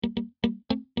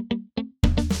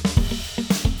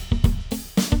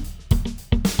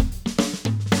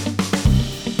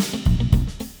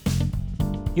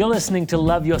You're listening to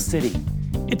Love Your City.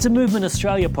 It's a Movement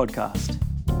Australia podcast.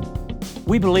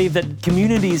 We believe that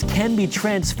communities can be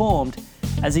transformed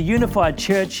as a unified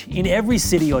church in every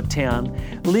city or town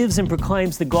lives and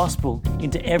proclaims the gospel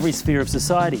into every sphere of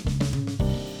society.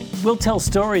 We'll tell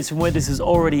stories from where this is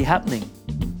already happening.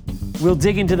 We'll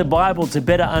dig into the Bible to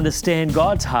better understand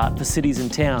God's heart for cities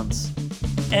and towns.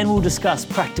 And we'll discuss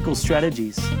practical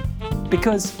strategies.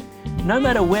 Because no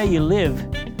matter where you live,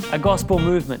 a gospel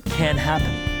movement can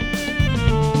happen.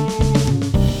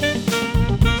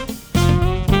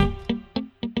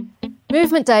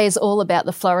 Movement Day is all about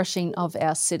the flourishing of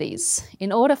our cities.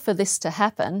 In order for this to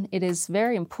happen, it is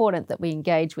very important that we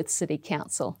engage with City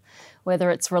Council, whether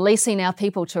it's releasing our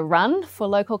people to run for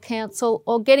local council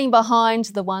or getting behind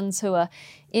the ones who are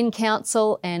in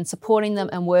council and supporting them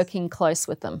and working close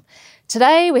with them.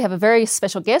 Today we have a very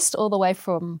special guest all the way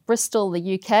from Bristol,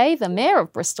 the UK, the Mayor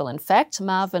of Bristol, in fact,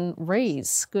 Marvin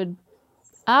Rees. Good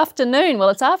afternoon. Well,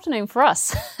 it's afternoon for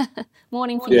us.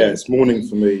 Morning for you. Yeah, it's morning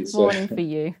for me. So. Morning for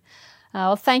you.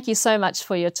 Well, thank you so much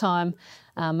for your time,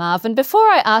 Marvin. Before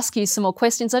I ask you some more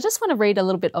questions, I just want to read a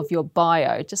little bit of your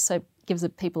bio, just so it gives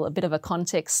people a bit of a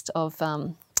context of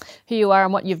who you are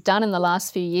and what you've done in the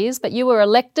last few years. But you were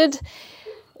elected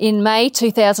in May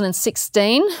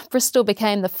 2016. Bristol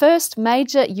became the first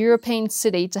major European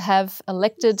city to have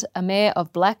elected a mayor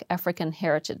of Black African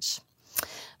heritage.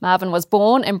 Marvin was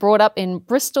born and brought up in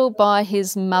Bristol by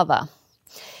his mother.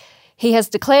 He has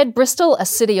declared Bristol a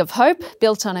city of hope,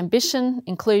 built on ambition,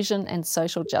 inclusion and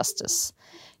social justice.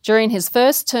 During his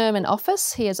first term in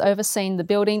office, he has overseen the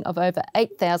building of over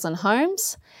 8,000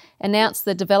 homes, announced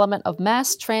the development of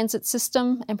mass transit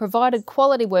system and provided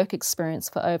quality work experience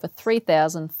for over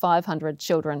 3,500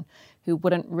 children who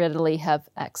wouldn't readily have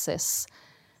access.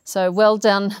 So well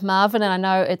done, Marvin, and I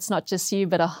know it's not just you,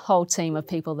 but a whole team of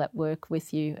people that work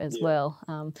with you as well.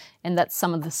 And that's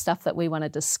some of the stuff that we want to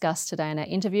discuss today in our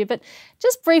interview. But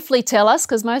just briefly tell us,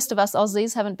 because most of us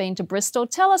Aussies haven't been to Bristol,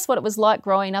 tell us what it was like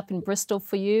growing up in Bristol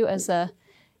for you as a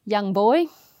young boy.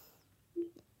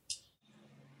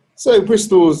 So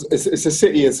Bristol's it's a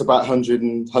city. It's about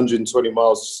 120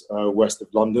 miles west of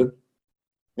London.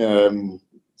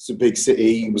 It's a big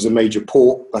city. It was a major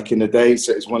port back in the day,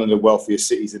 so it's one of the wealthiest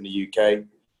cities in the UK,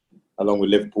 along with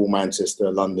Liverpool,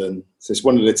 Manchester, London. So it's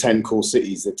one of the 10 core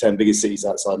cities, the 10 biggest cities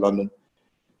outside London.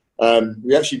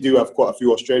 We actually do have quite a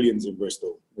few Australians in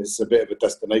Bristol. It's a bit of a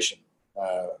destination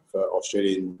for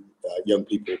Australian young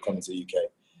people coming to the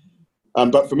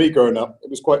UK. But for me growing up, it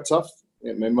was quite tough.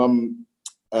 My mum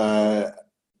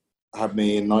had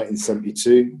me in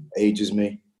 1972, ages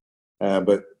me,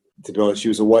 but to be honest, she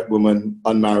was a white woman,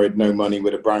 unmarried, no money,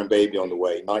 with a brown baby on the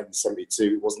way.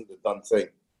 1972, it wasn't the done thing.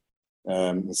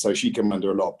 And so she came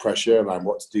under a lot of pressure around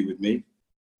what to do with me.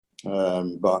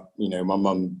 But, my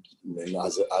mum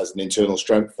has an internal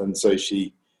strength, and so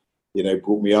she,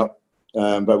 brought me up.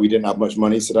 But we didn't have much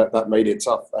money, so that made it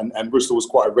tough. And Bristol was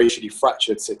quite a racially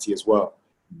fractured city as well.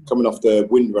 Coming off the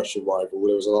Windrush arrival,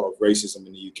 there was a lot of racism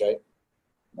in the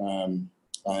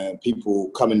UK.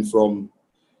 People coming from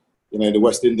the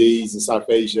West Indies and South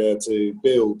Asia to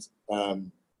build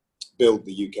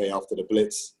the UK after the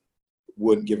Blitz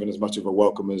weren't given as much of a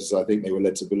welcome as I think they were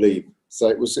led to believe. So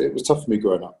it was tough for me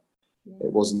growing up. Yeah.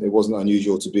 It wasn't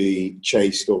unusual to be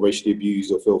chased or racially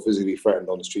abused or feel physically threatened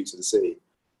on the streets of the city.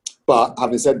 But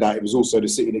having said that, it was also the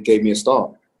city that gave me a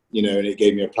start, and it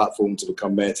gave me a platform to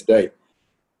become mayor today.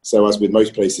 So as with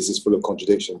most places, it's full of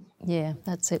contradiction. Yeah,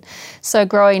 that's it. So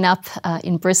growing up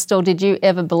in Bristol, did you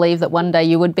ever believe that one day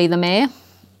you would be the mayor?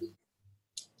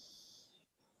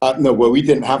 No, well, we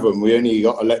didn't have them. We only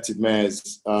got elected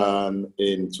mayors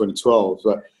in 2012.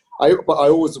 But I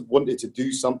always wanted to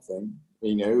do something.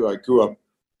 I grew up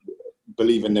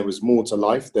believing there was more to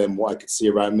life than what I could see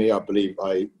around me. I believed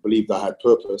I had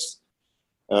purpose.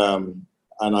 And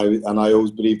I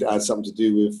always believed it had something to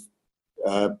do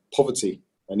with poverty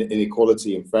and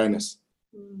inequality and fairness.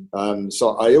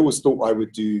 So I always thought I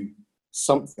would do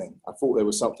something. I thought there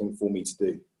was something for me to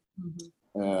do.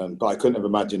 Mm-hmm. But I couldn't have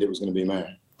imagined it was going to be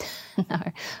mayor. No,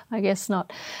 I guess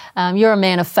not. You're a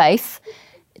man of faith.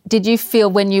 Did you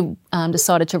feel when you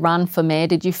decided to run for mayor,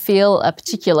 did you feel a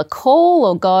particular call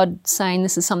or God saying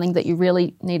this is something that you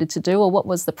really needed to do, or what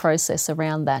was the process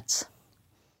around that?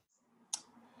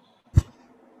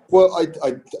 Well, I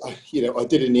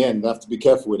did in the end. I have to be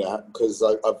careful with that because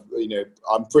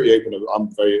I'm pretty open. I'm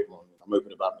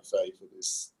open about my faith.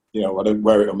 It's, I don't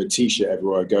wear it on my T-shirt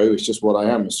everywhere I go. It's just what I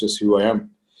am. It's just who I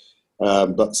am.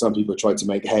 But some people try to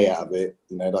make hay out of it.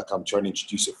 Like I'm trying to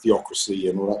introduce a theocracy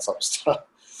and all that type of stuff.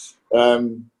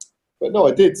 But no,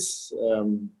 I did.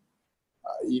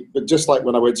 but just like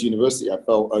when I went to university, I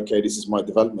felt, okay, this is my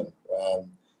development.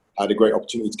 I had a great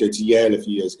opportunity to go to Yale a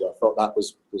few years ago. I felt that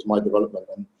was my development.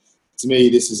 And to me,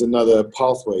 this is another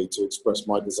pathway to express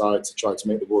my desire to try to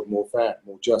make the world more fair,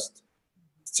 more just,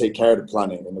 to take care of the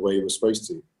planet in the way it was supposed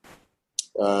to.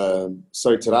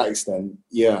 So to that extent,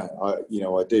 yeah,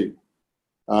 I do.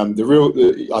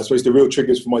 I suppose the real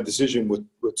triggers for my decision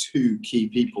were two key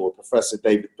people. Professor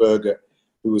David Berger,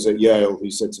 who was at Yale,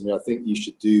 who said to me, I think you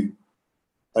should do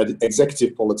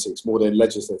executive politics more than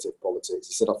legislative politics.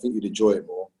 He said, I think you'd enjoy it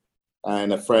more.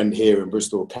 And a friend here in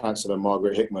Bristol, Councillor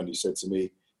Margaret Hickman, who said to me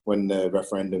when the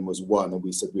referendum was won and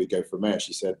we said we'd go for mayor,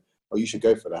 she said, oh, you should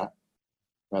go for that.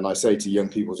 And I say to young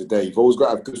people today, you've always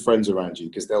got to have good friends around you,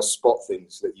 because they'll spot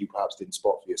things that you perhaps didn't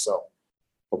spot for yourself.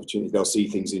 Opportunities, they'll see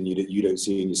things in you that you don't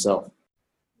see in yourself.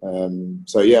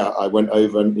 So yeah, I went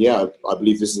over, and yeah, I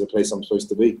believe this is the place I'm supposed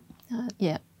to be.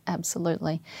 Yeah,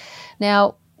 absolutely.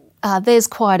 Now, there's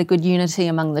quite a good unity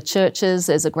among the churches.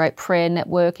 There's a great prayer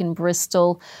network in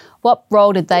Bristol. What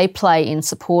role did they play in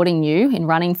supporting you in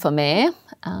running for mayor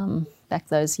back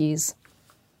those years?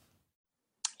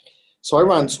 So I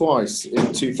ran twice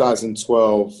in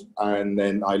 2012, and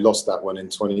then I lost that one in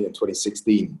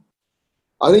 2016.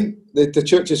 I think the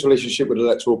church's relationship with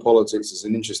electoral politics is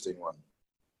an interesting one.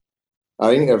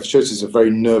 I think churches are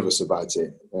very nervous about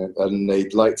it, and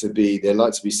they'd like to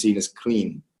be seen as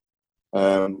clean.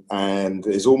 And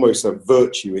there's almost a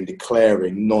virtue in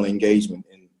declaring non-engagement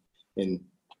in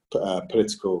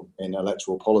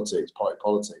electoral politics, party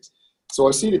politics. So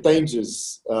I see the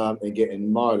dangers in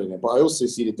getting mired in it, but I also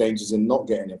see the dangers in not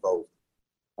getting involved.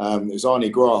 There's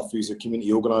Arnie Graf, who's a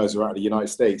community organizer out of the United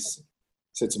States,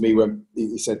 said to me when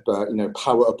he said,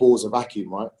 power abhors a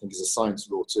vacuum, right? I think it's a science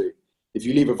law too. If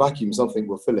you leave a vacuum, something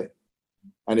will fill it.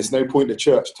 And it's no point the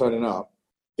church turning up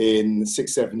in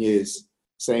 6-7 years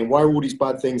saying, why are all these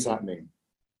bad things happening?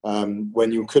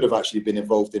 When you could have actually been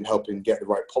involved in helping get the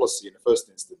right policy in the first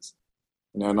instance.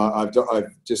 And I've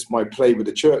just, my play with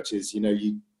the church is,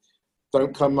 you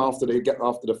don't come after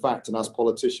the fact and ask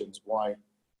politicians why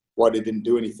they didn't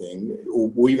do anything,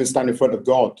 or even stand in front of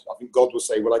God. I think God will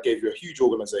say, well, I gave you a huge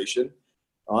organization,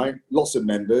 right? Lots of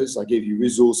members, I gave you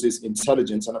resources,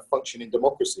 intelligence, and a functioning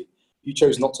democracy. You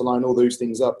chose not to line all those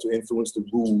things up to influence the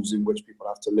rules in which people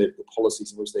have to live, the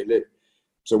policies in which they live.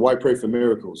 So why pray for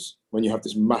miracles when you have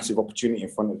this massive opportunity in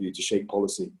front of you to shape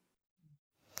policy?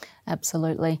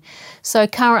 Absolutely. So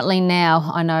currently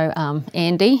now, I know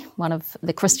Andy, one of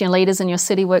the Christian leaders in your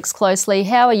city, works closely.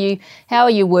 How are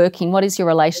you working? What is your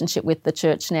relationship with the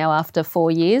church now after 4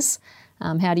 years?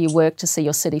 How do you work to see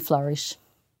your city flourish?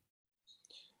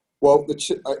 Well,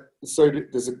 so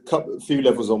there's a few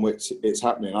levels on which it's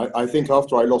happening. I think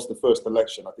after I lost the first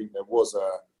election, I think there was a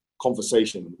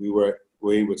conversation. We were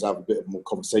able to have a bit of more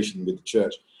conversation with the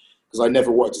church, because I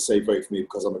never wanted to say vote for me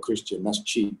because I'm a Christian. That's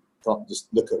cheap. You can't just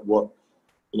look at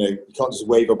you can't just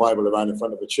wave a Bible around in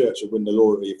front of a church and win the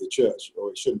loyalty of the church,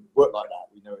 or it shouldn't work like that.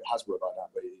 We know it has worked like that,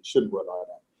 but it shouldn't work like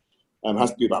that. It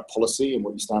has to be about policy and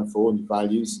what you stand for and your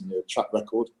values and your track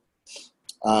record.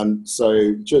 So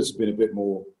the church has been a bit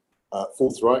more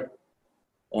forthright.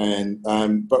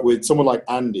 But with someone like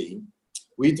Andy,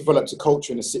 we developed a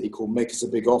culture in the city called make us a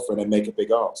big offer and then make a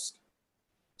big ask.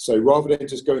 So rather than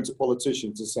just going to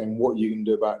politicians and saying what you can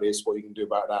do about this, what you can do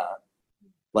about that,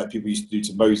 like people used to do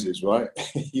to Moses, right?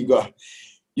 You've got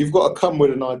to come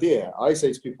with an idea. I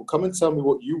say to people, come and tell me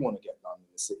what you want to get done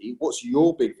in the city. What's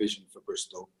your big vision for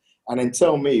Bristol? And then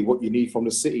tell me what you need from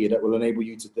the city that will enable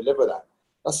you to deliver that.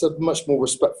 That's a much more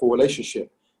respectful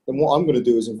relationship than what I'm going to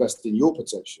do is invest in your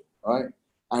potential, right?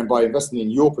 And by investing in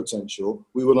your potential,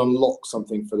 we will unlock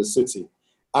something for the city.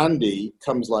 Andy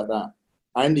comes like that.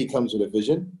 Andy comes with a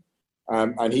vision,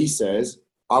 and he says,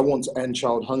 I want to end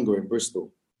child hunger in Bristol.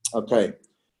 Okay.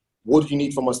 What do you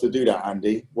need from us to do that,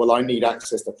 Andy? Well, I need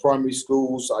access to primary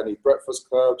schools. I need breakfast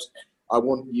clubs. I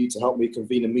want you to help me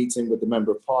convene a meeting with the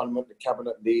Member of Parliament, the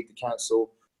Cabinet lead, the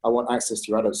Council. I want access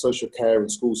to your adult social care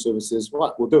and school services.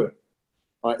 Right, we'll do it.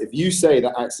 Right, if you say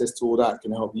that access to all that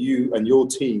can help you and your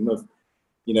team of,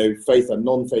 faith and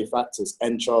non-faith actors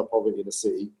end child poverty in the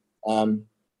city,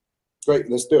 great,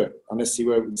 let's do it. And let's see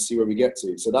where we get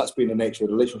to. So that's been the nature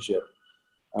of the relationship.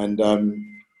 And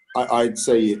I'd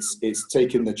say it's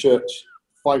taken the church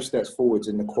 5 steps forwards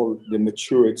in the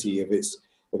maturity of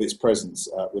its presence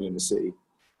within the city.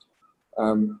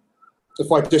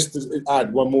 If I just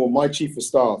add one more, my chief of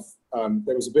staff,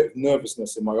 there was a bit of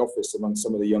nervousness in my office among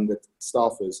some of the younger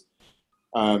staffers,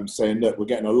 saying, look, we're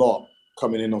getting a lot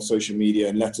coming in on social media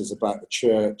and letters about the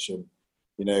church and,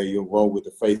 your role with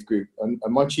the faith group. And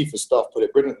my chief of staff put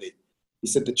it brilliantly. He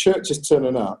said, the church is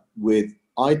turning up with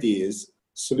ideas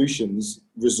solutions,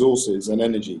 resources, and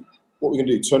energy. What are we going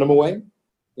to do? Turn them away?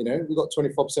 You know, we've got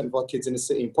 25% of our kids in the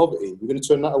city in poverty. We're going to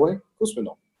turn that away? Of course we're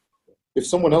not. If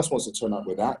someone else wants to turn up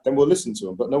with that, then we'll listen to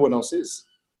them, but no one else is.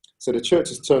 So the church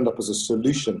has turned up as a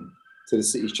solution to the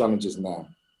city's challenges now.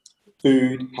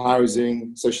 Food,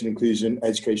 housing, social inclusion,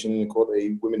 education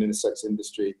inequality, women in the sex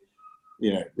industry.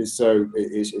 You know, it's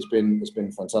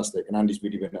been fantastic, and Andy's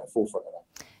really been at the forefront of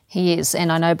that. He is,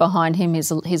 and I know behind him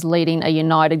he's leading a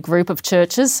united group of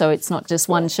churches, so it's not just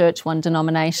one church, one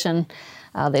denomination.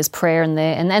 There's prayer in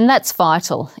there, and that's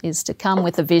vital, is to come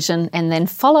with a vision and then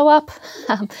follow up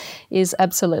is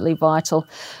absolutely vital.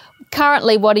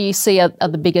 Currently, what do you see are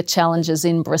the bigger challenges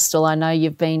in Bristol? I know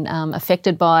you've been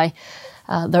affected by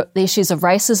the issues of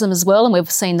racism as well, and we've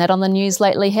seen that on the news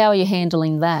lately. How are you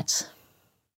handling that?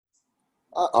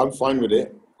 I'm fine with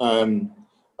it. I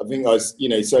think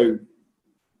so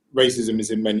racism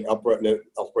is in many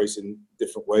operates in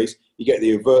different ways. You get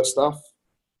the overt stuff,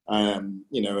 and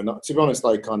to be honest,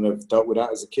 I kind of dealt with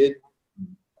that as a kid.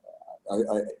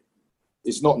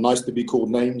 It's not nice to be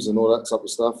called names and all that type of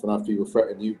stuff, and have people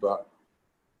threaten you, but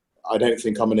I don't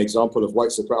think I'm an example of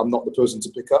white supremacy. I'm not the person to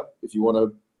pick up if you want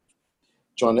to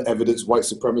try to evidence white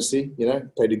supremacy.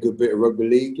 Played a good bit of rugby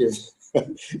league.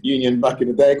 Union back in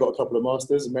the day, got a couple of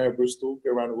masters, Mayor of Bristol,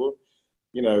 go around the world,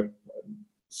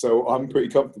 so I'm pretty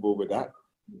comfortable with that.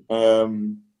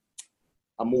 I'm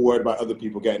more worried about other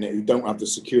people getting it who don't have the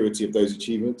security of those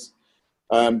achievements.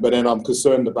 But then I'm more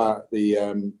concerned about the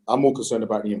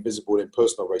invisible and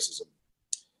impersonal racism.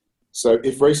 So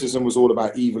if racism was all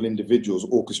about evil individuals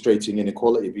orchestrating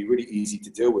inequality, it'd be really easy to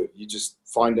deal with. You just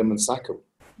find them and sack them.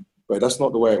 But that's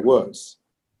not the way it works.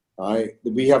 Right?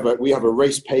 We have a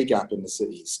race pay gap in the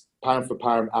cities, pound for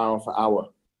pound, hour for hour.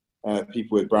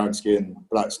 People with brown skin,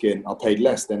 black skin are paid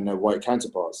less than their white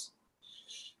counterparts.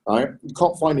 Right? You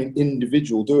can't find an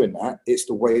individual doing that. It's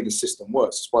the way the system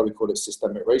works. That's why we call it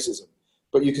systemic racism.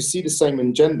 But you can see the same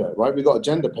in gender, right? We've got a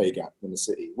gender pay gap in the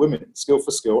city. Women, skill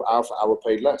for skill, hour for hour,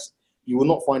 paid less. You will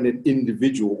not find an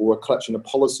individual or a collection of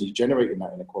policies generating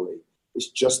that inequality. It's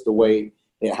just the way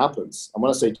it happens. And when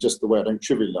I say just the way, I don't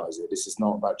trivialize it. This is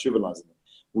not about trivializing it.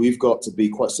 We've got to be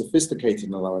quite sophisticated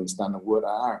in our understanding and work that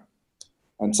out.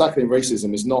 And tackling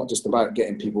racism is not just about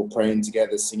getting people praying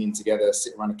together, singing together,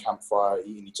 sitting around a campfire,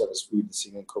 eating each other's food and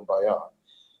singing Kumbaya.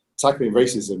 Tackling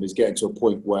racism is getting to a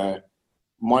point where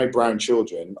my brown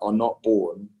children are not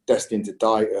born destined to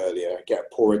die earlier, get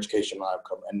a poor educational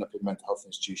outcome, end up in mental health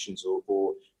institutions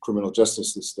or criminal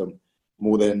justice system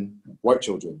more than white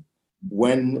children.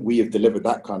 When we have delivered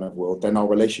that kind of world, then our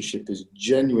relationship is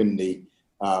genuinely,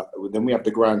 then we have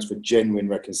the grounds for genuine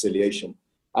reconciliation.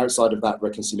 Outside of that,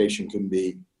 reconciliation can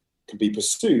be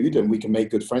pursued, and we can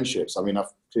make good friendships. I mean,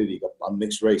 I'm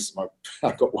mixed race.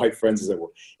 I've got white friends as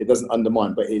well. It doesn't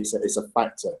undermine, but it's a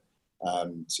factor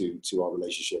to our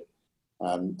relationship.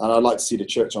 And I'd like to see the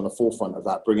church on the forefront of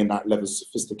that, bringing that level of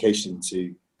sophistication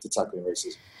to tackling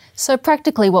racism. So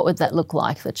practically, what would that look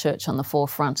like, the church on the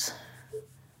forefront?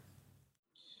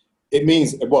 It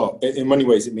means, well, in many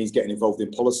ways, it means getting involved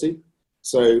in policy.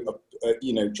 So,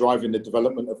 driving the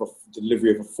development of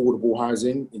delivery of affordable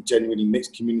housing in genuinely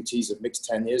mixed communities of mixed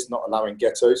tenures, not allowing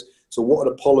ghettos. So what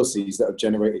are the policies that have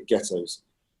generated ghettos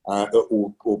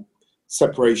or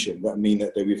separation that mean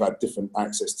that we've had different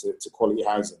access to quality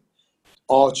housing?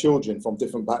 Are children from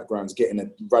different backgrounds getting a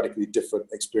radically different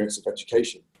experience of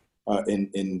education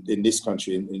in this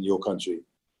country, in your country?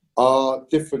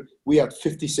 We have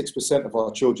 56% of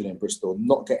our children in Bristol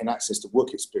not getting access to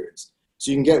work experience.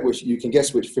 So you can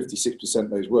guess which 56%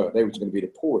 those were. They were going to be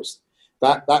the poorest.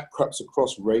 That cuts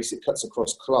across race, it cuts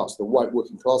across class. The white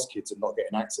working class kids are not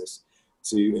getting access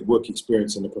to work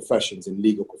experience in the professions, in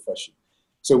legal profession.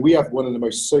 So we have one of the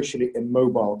most socially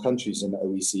immobile countries in the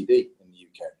OECD, in the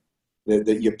UK.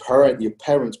 That your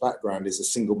parents' background is the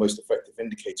single most effective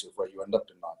indicator of where you end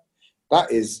up in life.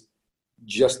 That is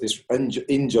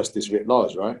injustice writ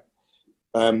large, right?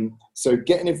 So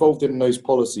getting involved in those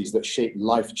policies that shape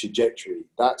life trajectory,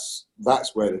 that's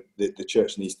where the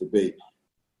church needs to be.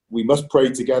 We must pray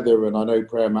together, and I know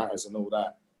prayer matters and all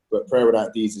that, but prayer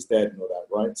without deeds is dead and all that,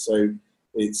 right? So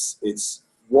it's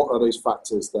what are those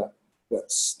factors that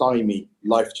stymie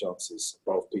life chances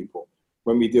of people?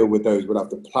 When we deal with those, we'll have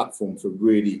the platform for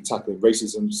really tackling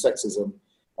racism, sexism,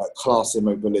 class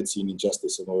immobility and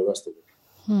injustice and all the rest of it.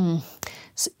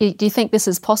 So do you think this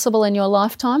is possible in your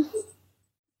lifetime?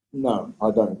 No,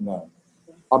 I don't know.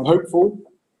 I'm hopeful,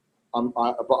 but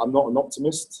I'm not an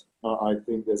optimist. I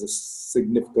think there's a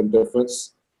significant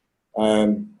difference.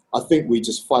 I think we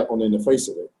just fight on in the face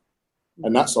of it.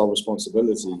 And that's our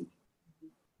responsibility.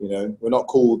 We're not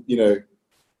called,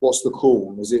 what's the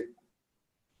call? Is it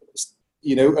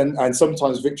and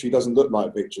sometimes victory doesn't look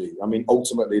like victory. I mean,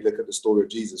 ultimately, look at the story of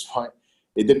Jesus, right?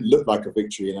 It didn't look like a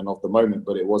victory in and of the moment,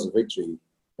 but it was a victory.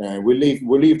 We'll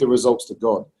leave the results to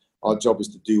God. Our job is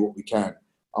to do what we can.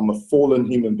 I'm a fallen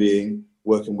human being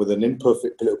working with an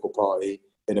imperfect political party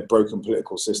in a broken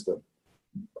political system.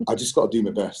 I just got to do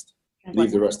my best.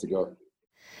 Leave the rest to God.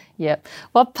 Yep.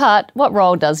 What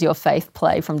role does your faith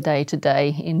play from day to day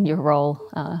in your role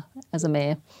as a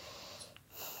mayor?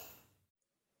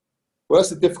 Well,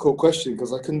 that's a difficult question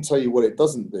because I couldn't tell you what it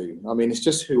doesn't do. I mean, it's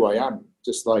just who I am.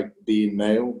 Just like being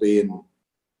male, being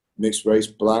mixed race,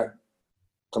 black,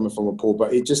 coming from a poor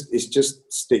background. It's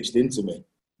just stitched into me,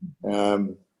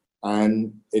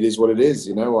 and it is what it is.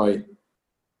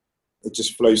 It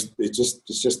just flows.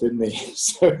 It's just in me.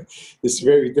 So it's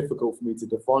very difficult for me to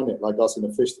define it, like asking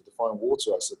a fish to define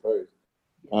water, I suppose.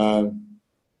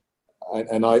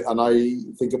 And I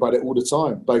think about it all the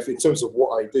time, both in terms of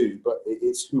what I do, but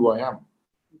it's who I am.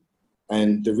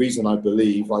 And the reason I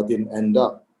believe I didn't end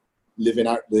up living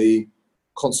out the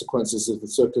consequences of the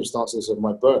circumstances of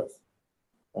my birth.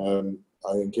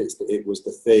 I think it was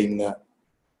the thing that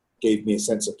gave me a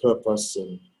sense of purpose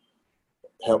and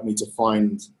helped me to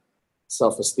find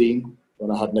self-esteem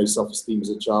when I had no self-esteem as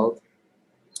a child.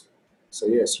 So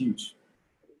yeah, it's huge.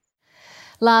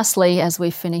 Lastly, as we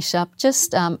finish up,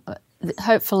 just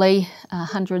hopefully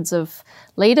hundreds of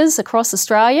leaders across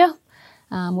Australia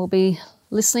will be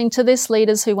listening to this,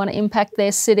 leaders who want to impact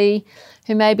their city,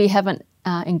 who maybe haven't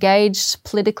engaged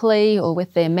politically or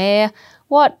with their mayor.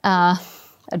 What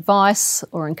advice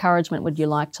or encouragement would you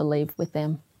like to leave with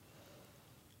them?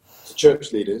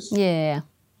 Church leaders? Yeah.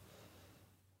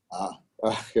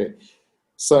 Okay.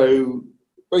 So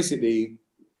basically,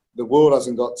 the world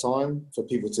hasn't got time for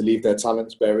people to leave their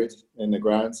talents buried in the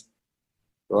ground,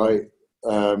 right?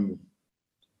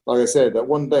 Like I said, that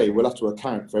one day we'll have to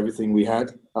account for everything we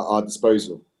had at our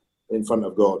disposal in front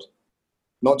of God,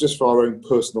 not just for our own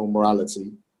personal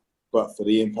morality, but for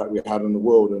the impact we had on the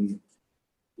world. And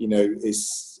I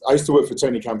used to work for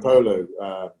Tony Campolo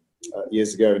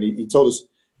years ago, and he told us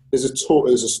there's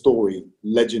a story,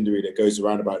 legendary, that goes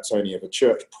around about Tony of a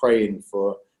church praying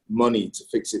for money to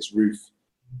fix its roof.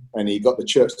 And he got the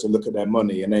church to look at their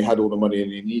money, and they had all the money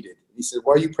they needed. He said,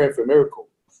 "Why are you praying for a miracle?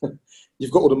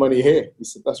 You've got all the money here." He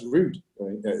said, "That's rude,"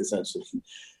 essentially.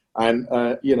 And,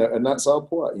 and that's our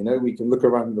part. We can look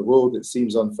around the world, it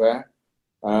seems unfair.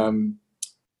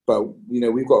 But,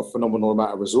 we've got a phenomenal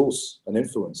amount of resource and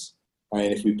influence.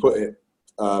 And if we put it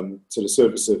to the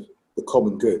service of the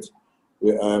common good,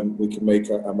 we can make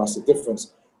a massive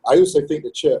difference. I also think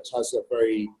the church has a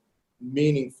very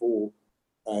meaningful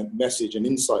message and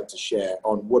insight to share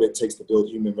on what it takes to build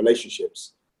human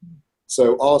relationships.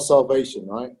 So our salvation,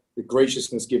 right? The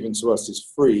graciousness given to us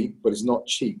is free, but it's not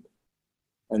cheap.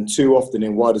 And too often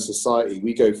in wider society,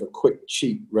 we go for quick,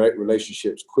 cheap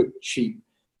relationships, quick, cheap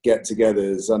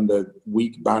get-togethers under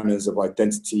weak banners of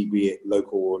identity, be it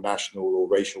local or national or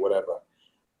racial, whatever.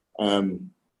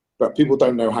 But people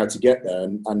don't know how to get there.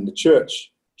 And the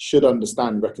church should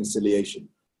understand reconciliation,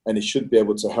 and it should be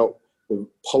able to help the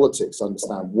politics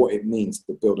understand what it means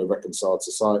to build a reconciled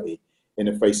society in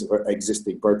the face of an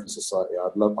existing broken society.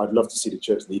 I'd love to see the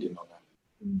church leading on that.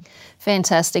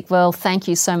 Fantastic. Well, thank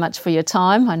you so much for your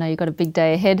time. I know you've got a big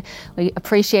day ahead. We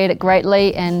appreciate it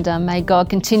greatly, and may God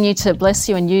continue to bless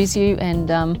you and use you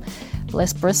and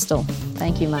bless Bristol.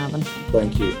 Thank you, Marvin.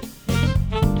 Thank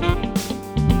you.